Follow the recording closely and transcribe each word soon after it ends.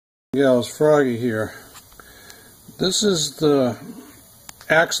Yeah, it's Froggy here. This is the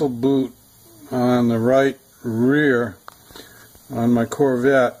axle boot on the right rear on my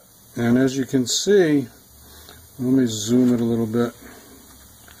Corvette, and as you can see, let me zoom it a little bit.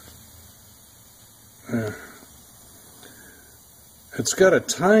 There. It's got a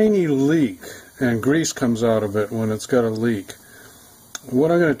tiny leak, and grease comes out of it when it's got a leak.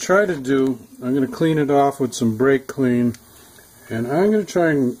 What I'm going to try to do, I'm going to clean it off with some brake clean, and I'm going to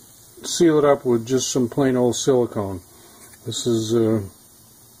try and seal it up with just some plain old silicone. This is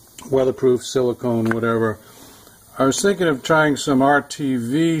weatherproof silicone, whatever. I was thinking of trying some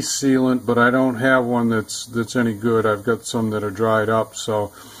RTV sealant, but I don't have one that's any good. I've got some that are dried up,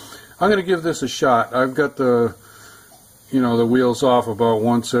 so I'm going to give this a shot. I've got the wheels off about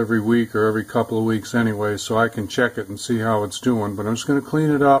once every week or every couple of weeks anyway, so I can check it and see how it's doing. But I'm just going to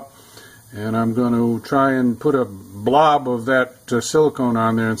clean it up, and I'm going to try and put a blob of that silicone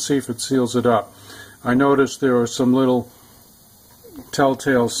on there and see if it seals it up. I noticed there are some little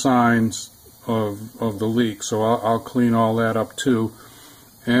telltale signs of the leak, so I'll clean all that up too,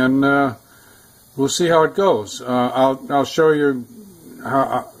 and we'll see how it goes. I'll show you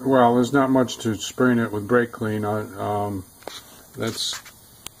how. Well, there's not much to spraying it with brake clean. That's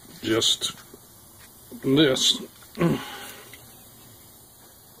just this.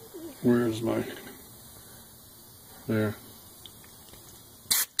 Where's my... There.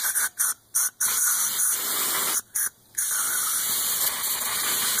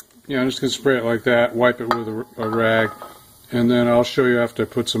 Yeah, I'm just going to spray it like that, wipe it with a rag, and then I'll show you after I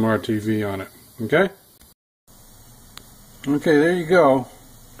put some RTV on it. Okay? Okay, there you go.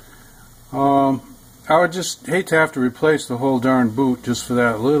 I would just hate to have to replace the whole darn boot just for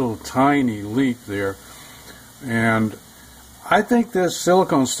that little tiny leak there. And I think this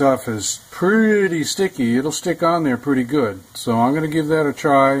silicone stuff is pretty sticky. It'll stick on there pretty good. So I'm going to give that a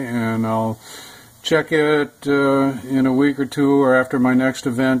try, and I'll check it in a week or two or after my next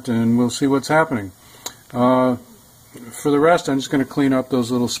event, and we'll see what's happening. For the rest, I'm just going to clean up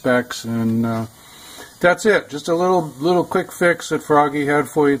those little specks, and that's it. Just a little quick fix that Froggy had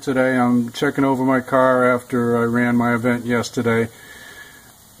for you today. I'm checking over my car after I ran my event yesterday.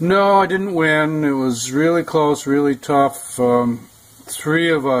 No, I didn't win. It was really close, really tough. 3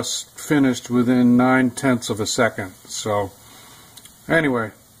 of us finished within 9/10 of a second. So,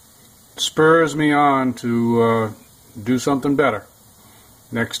 anyway, spurs me on to do something better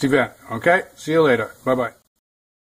next event. Okay? See you later. Bye-bye.